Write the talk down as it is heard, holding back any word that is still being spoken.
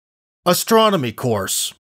Astronomy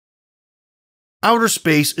course. Outer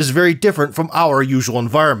space is very different from our usual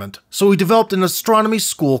environment, so we developed an astronomy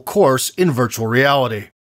school course in virtual reality.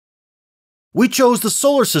 We chose the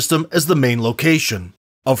solar system as the main location.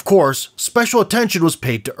 Of course, special attention was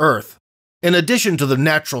paid to Earth. In addition to the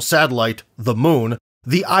natural satellite, the Moon,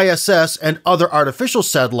 the ISS and other artificial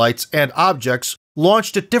satellites and objects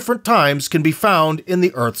launched at different times can be found in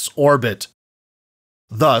the Earth's orbit.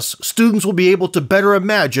 Thus, students will be able to better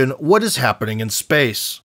imagine what is happening in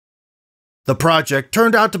space. The project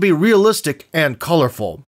turned out to be realistic and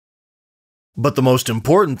colorful. But the most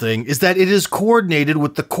important thing is that it is coordinated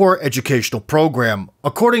with the core educational program,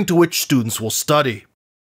 according to which students will study.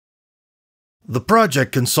 The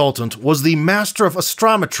project consultant was the Master of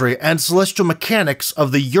Astrometry and Celestial Mechanics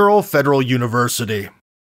of the Euro Federal University.